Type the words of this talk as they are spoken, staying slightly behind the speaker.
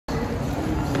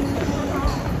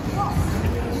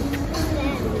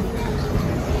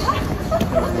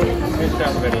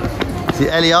See,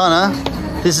 Eliana,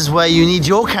 this is where you need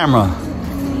your camera.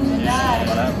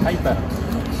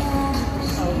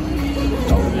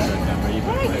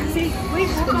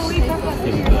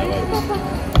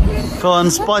 Go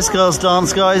on, Spice Girls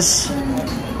dance, guys.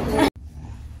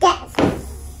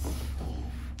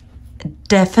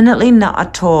 Definitely not a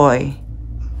toy.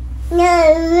 No.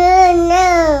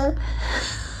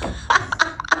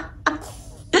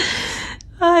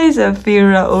 Ay,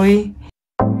 Safira, uy.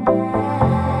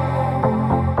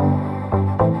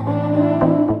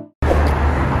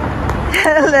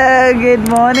 Hello, good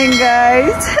morning,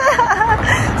 guys.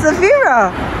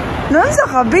 Safira, noon sa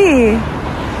kabi.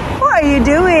 What are you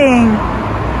doing?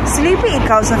 Sleepy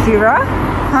ikaw, Safira?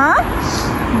 Huh?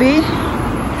 B?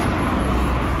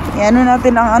 Ano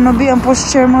natin ang B, ang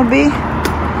posture mo, B?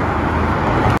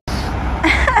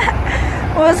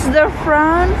 What's the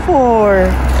frown for?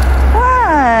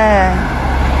 What?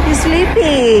 You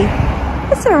sleepy?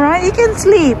 It's alright, you can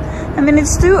sleep. I mean,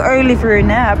 it's too early for a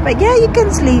nap, but yeah, you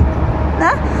can sleep.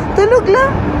 Na? Tulog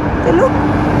lang. Tulog.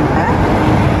 Huh?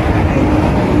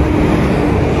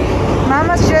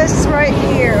 Mama's just right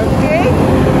here, okay?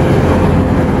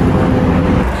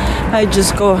 I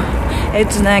just go.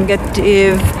 It's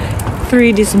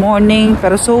 -3 this morning,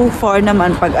 pero so far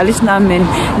naman, pag alis namin,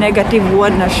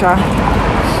 -1 na siya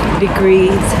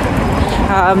degrees.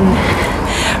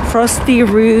 Frosty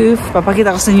roof.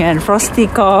 Papakita ko sa inyo yan. Frosty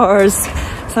cars.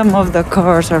 Some of the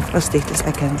cars are frosty. 2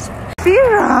 seconds.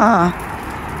 Safira!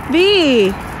 B!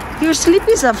 You're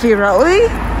sleepy, Safira. Uy!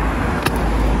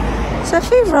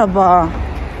 Safira ba?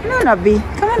 No na, B.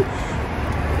 Come on.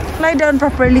 Lie down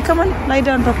properly. Come on. Lie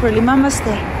down properly. Mama's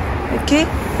there. Okay?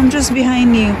 I'm just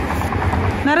behind you.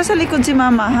 Nara sa likod si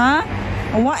Mama, ha?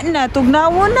 Wa na.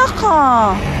 Tugnawo na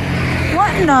ka. Wa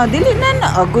na. Dili na na.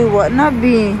 Agoy, wa na,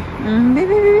 B.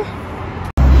 Baby.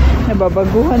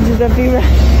 Nababaguhan si Safira.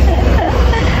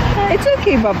 It's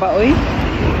okay, Baba, uy.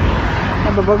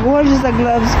 Nababaguhan siya sa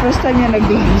gloves. First time niya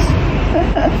nag-gloves.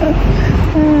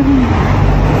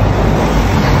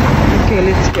 Okay,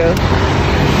 let's go.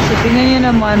 So, tingnan niyo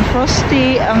naman.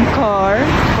 Frosty ang car.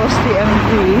 Frosty ang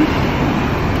roof.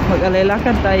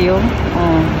 Mag-alalakad tayo.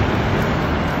 Oh.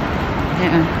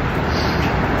 Yeah.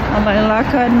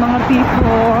 Alalakad, mga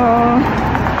people.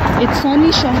 It's sunny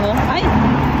siya, ho? Ay!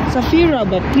 Safira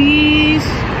ba, please?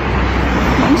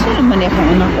 Ano naman niya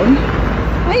kang anak ko?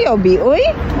 Ayaw, B, uy.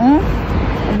 Oh.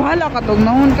 Bahala ka tog.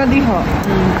 Nahon ka diha.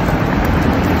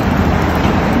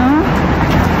 Ha?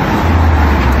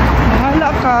 Bahala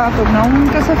ka tog. Nahon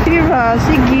ka, Safira.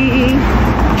 Sige.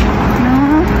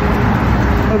 No?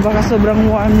 O baka sobrang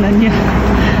warm na niya.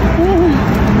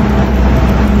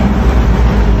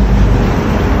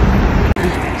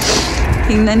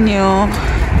 Tingnan nyo.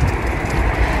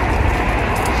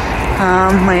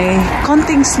 May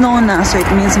konting snow na, so it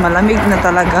means malamig na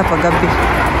talaga paggabi.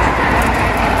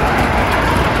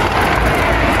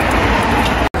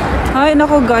 Ay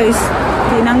nako guys,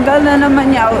 tinanggal na naman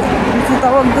niya. Ito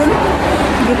tawag dun,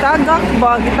 gitagak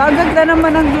ba? Gitagak na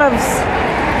naman ang gloves.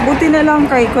 Buti na lang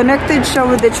kay connected siya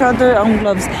with each other ang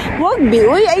gloves. Wag, B,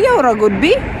 uy, ayaw ra good,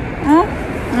 B.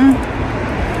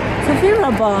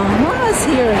 Safira ba? Mama's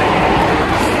here.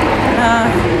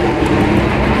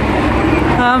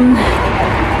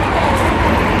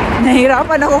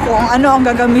 Nahirapan ako kung ano ang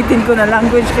gagamitin ko na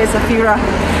language kay Safira.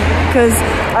 Because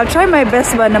I'll try my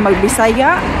best ba na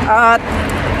magbisaya at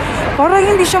parang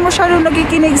hindi siya masyadong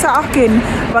nakikinig sa akin.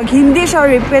 Pag hindi siya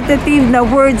repetitive na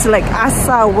words like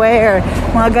asa, where,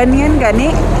 mga ganyan,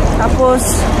 gani. Tapos,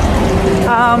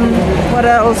 what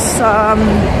else?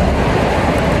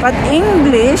 But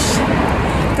English,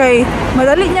 kay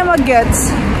madali niya mag-gets.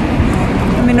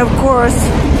 I mean, of course,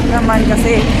 naman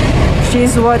kasi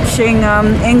she's watching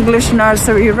English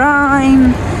nursery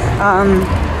rhyme,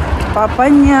 papa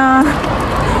niya,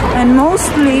 and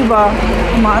mostly ba,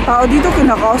 mga tao dito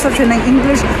kinakausap siya ng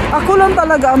English. Ako lang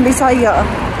talaga ang Bisaya.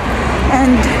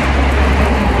 And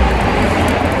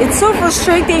it's so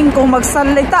frustrating kung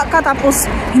magsalita ka tapos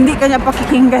hindi ka niya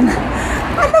pakikinggan.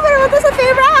 Ano ba naman ito sa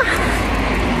Safira?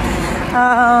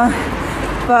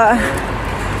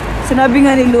 Sinabi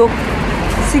nga ni Luke,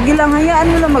 sige lang,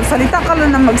 hayaan mo lang magsalita ka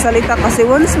lang na magsalita kasi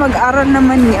once mag-aral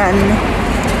naman yan,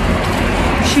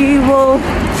 she will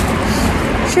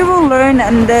learn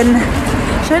and then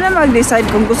siya na mag-decide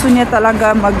kung gusto niya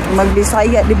talaga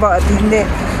mag-Bisaya, di ba? At hindi.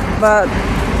 But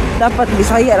dapat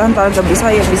Bisaya lang talaga,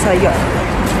 Bisaya.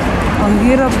 Ang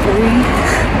hirap po eh.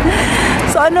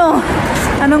 So anong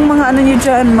mga ano niyo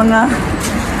dyan, mga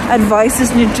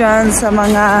advices niyo dyan sa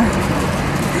mga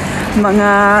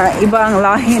ibang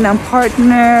lahi ng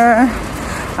partner,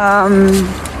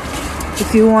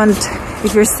 if you want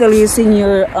if you're still using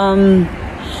your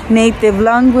native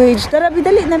language. Tara,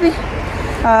 bidali na bi.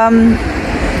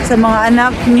 Sa mga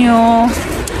anak nyo,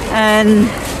 and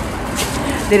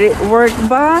did it work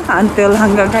ba until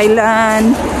hanggang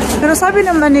kailan? Pero sabi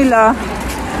naman nila,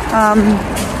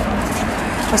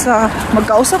 basta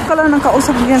magkausap ka lang ng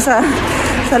kausap niya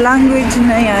sa language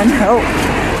na yan. Oh,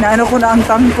 naano ko na ang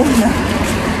tangko na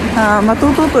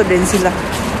matututo din sila.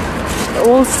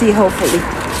 We'll see, hopefully.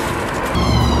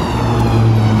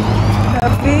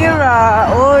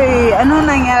 Safira, uy, ano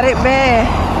nangyari, be?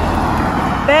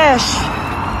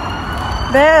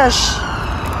 Besh,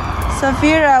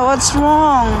 Safira, what's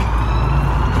wrong?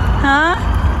 Ha?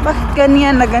 Bakit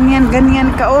ganyan na ganyan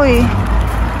ka, uy?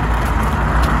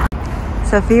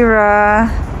 Safira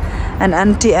and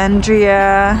Auntie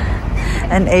Andrea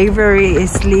and Avery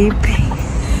is sleeping.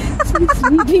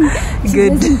 Sleeping.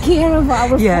 Good. She doesn't care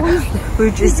about our phone.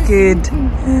 Which is good.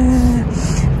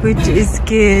 Which is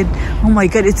good. Oh my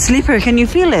God, it's slippery. Can you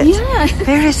feel it? Yeah.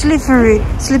 Very slippery.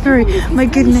 My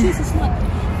goodness.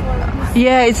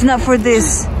 Yeah, it's not for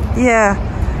this. Yeah.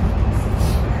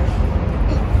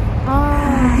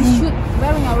 We should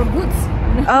wearing our boots.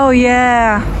 Oh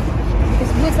yeah.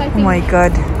 Because boots, I Oh think. my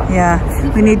God. Yeah.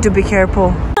 We need to be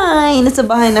careful. Hi! Nasa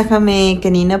bahay na kami.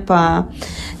 Kanina pa.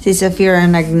 Si Safira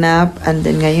nagnap. And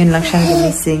then ngayon lang siyang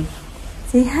gumising.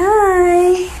 Say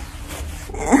hi!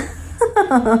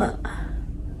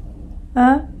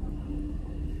 Huh?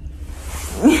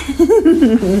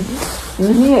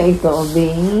 Nahiya ikaw,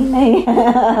 Bing.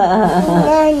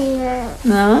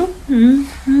 No?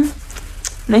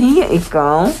 Nahiya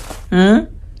ikaw?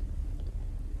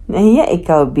 Nahiya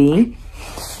ikaw, Bing?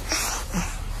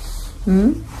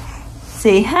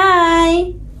 Say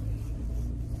hi!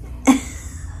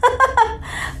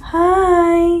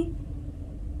 Hi!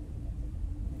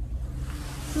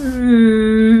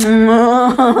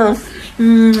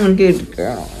 Good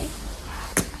girl.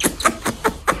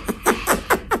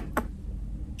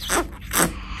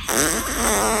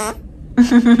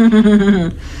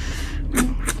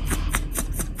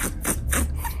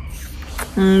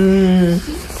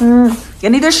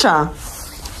 Ganito siya.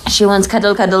 She wants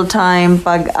cuddle time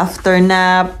pag after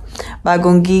nap,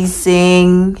 bagong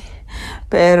gising.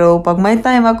 Pero pag may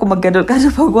time ako mag-cuddle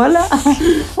pag wala.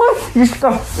 Diyos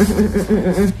ko.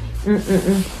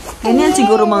 Ganyan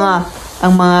siguro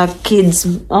ang mga kids.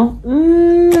 Oh.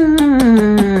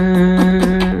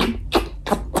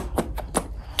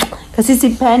 Kasi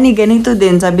si Penny ganito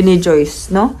din, sabi ni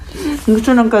Joyce, no?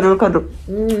 Gusto ng cuddle.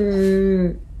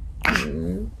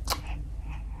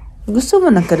 Gusto mo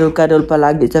ng cuddle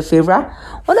palagi, Safira?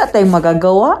 Wala tayong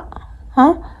magagawa. Ha?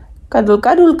 Cuddle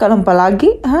ka lang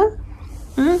palagi, ha?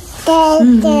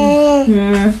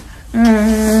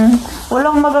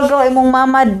 Walang magagawa imong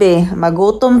mamad, be.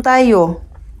 Magutom tayo.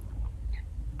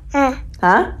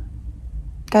 Ha?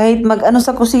 Kahit mag-ano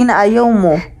sa kusina, ayaw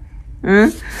mo.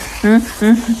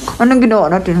 Anong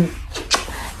ginawa natin?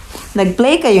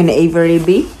 Nag-play kayo ni Avery,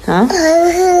 B? Ha?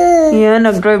 Yeah,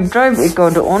 nag-drive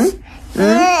ikaw doon?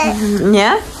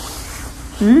 Yeah?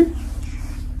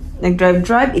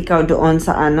 Nag-drive ikaw doon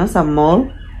sa sa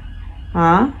mall?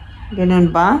 Ha?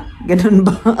 Ganun ba?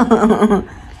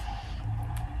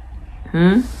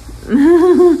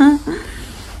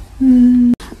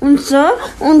 Unsa?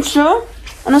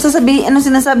 Ano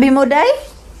sinasabi mo, Day?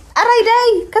 Aray,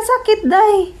 Day! Kasakit,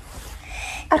 Day!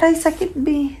 Aray, sakit,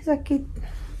 B. Sakit.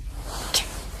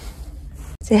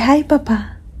 Say hi,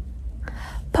 Papa.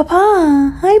 Papa!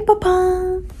 Hi, Papa!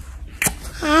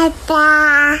 Hi, Pa!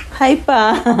 Hi,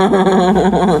 Pa!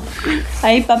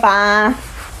 Hi, Papa!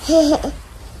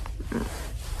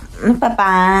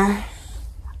 Papa!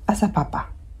 Asa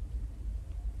Papa?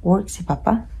 Work si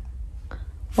Papa?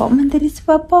 Wa man diri si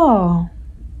Papa?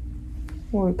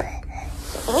 Work.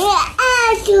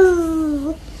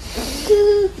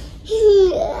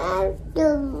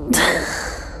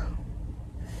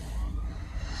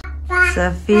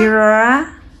 Safira.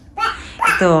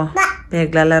 Ito,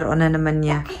 pinaglalaro na naman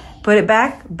niya. Put it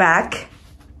back.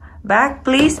 Back,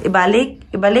 please. Ibalik.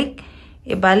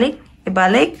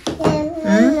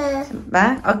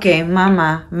 Ba? Okay,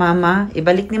 Mama.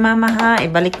 Ibalik ni Mama, ha?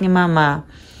 Ibalik ni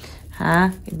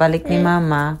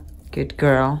Mama. Good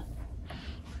girl.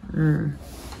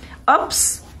 Oops.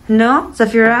 No,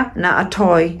 Safira. Not a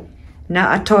toy,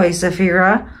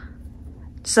 Safira.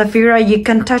 Safira, you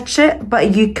can touch it,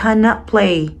 but you cannot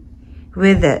play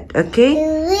with it, okay?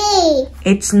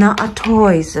 It's not a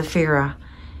toy, Safira.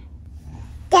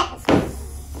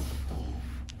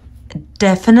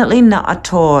 Definitely not a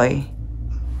toy.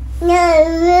 No.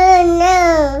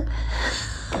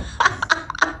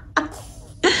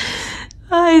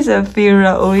 Hi,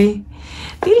 Safira, oi.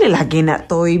 Dili lagi na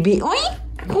toy bi. Oy.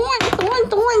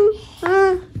 Tuwan.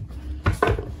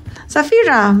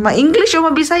 Safira, ma-English o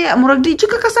ma-Bisaya, murag di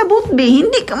ka kasabot bi.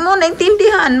 Hindi ka mo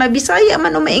naintindihan, ma-Bisaya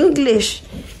man o ma-English.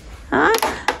 Ha?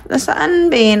 Nasaan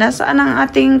be? Nasaan ang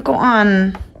ating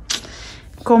kuan?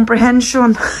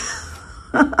 Comprehension.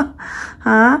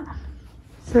 Ha?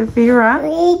 Safira?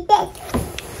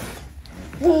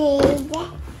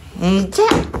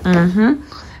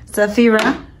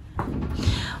 Safira?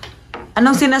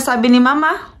 Anong sinasabi ni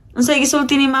Mama? Unsay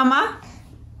gisulti ni Mama?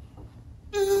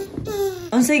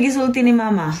 Unsay gisulti ni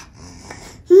Mama?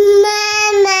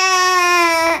 Mama!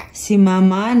 Si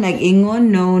Mama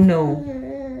nag-ingon no.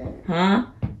 Huh?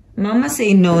 Mama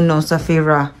say no,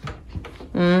 Safira.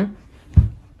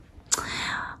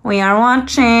 We are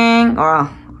watching, or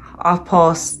I'll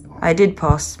pause. I did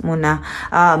pause muna.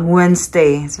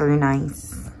 Wednesday. It's very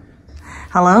nice.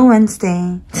 Hello,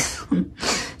 Wednesday.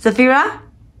 Safira?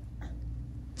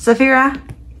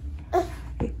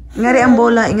 Ingari ang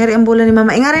bola ni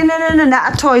Mama. Ingari na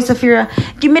a toy, Safira.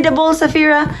 Give me the ball,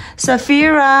 Safira.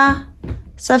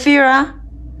 Safira,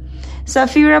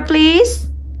 please.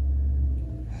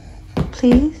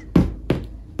 Please.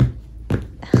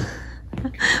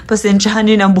 Pasensyahan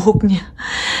yun ang buhok niya.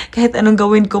 Kahit anong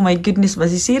gawin ko, my goodness,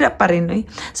 masisira pa rin. Eh.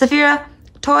 Safira,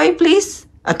 toy, please.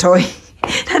 A toy.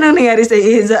 Anong nangyari sa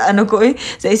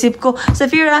isip ko?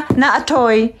 Safira, na a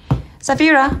toy.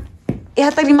 Safira,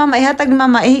 ihatag ni Mama.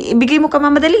 Ibigay mo kay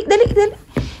Mama, dali.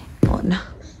 O na.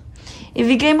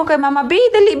 Ibigay mo kay Mama,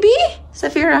 dali.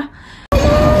 Safira.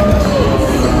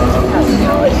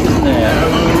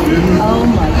 Oh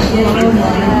my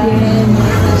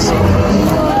goodness.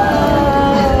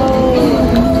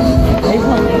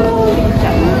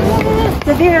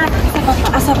 Safira,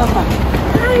 asa Papa?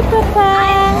 Hi, Papa.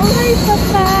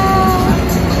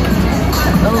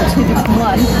 Oh,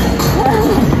 2-1.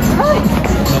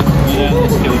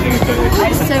 I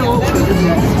say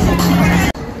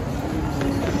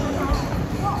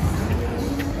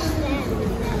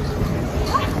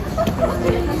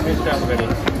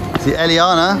See,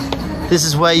 Eliana, this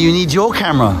is where you need your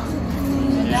camera.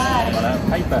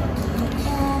 Paper.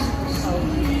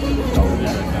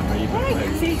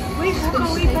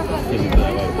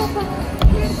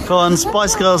 Come on,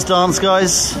 Spice Girls dance,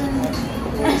 guys.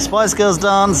 Spice Girls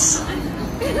dance.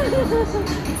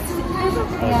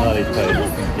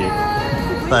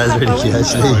 That is really cute,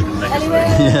 actually.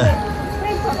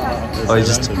 Yeah. Or he's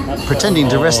just pretending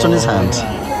to rest on his hand.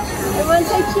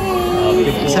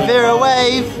 Safira,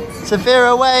 wave.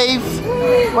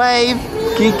 Wave.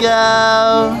 Good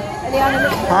girl.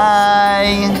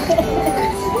 Hi.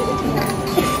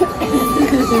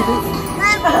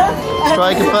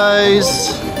 Strike a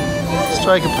pose.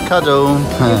 Strike a cuddle.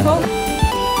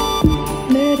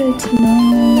 Let it snow.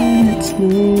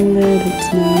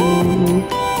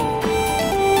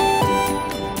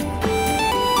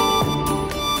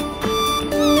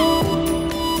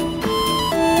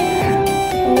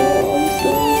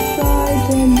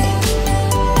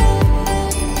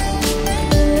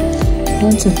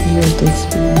 Once a year to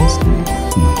experience now.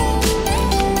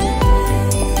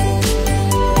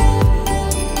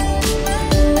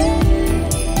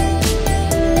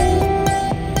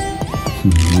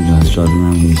 That guy's driving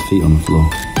around with his feet on the floor.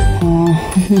 Oh.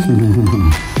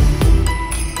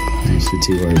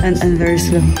 and very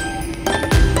slow.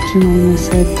 Jemima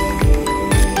said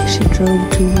she drove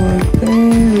to work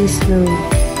very slow.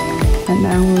 An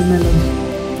hour mellow.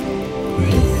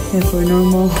 Yeah, for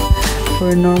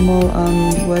normal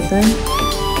weather,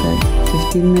 like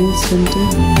 15 minutes, 20.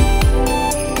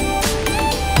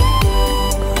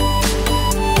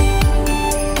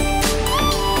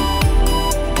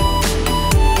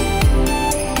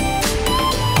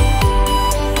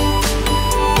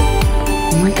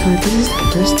 Oh my god, this is the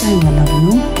first time I love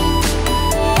you.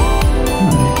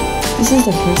 This is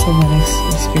the first time I've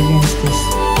experienced this,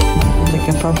 like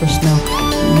a proper snow.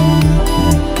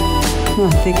 A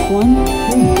thick one.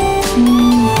 I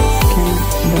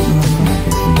don't remember.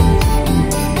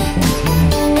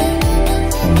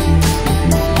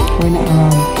 We're not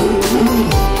around.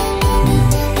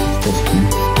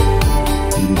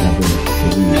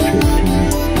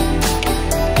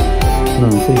 No,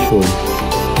 I'm pretty sure.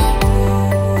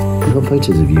 I've got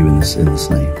photos of you in the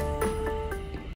snow.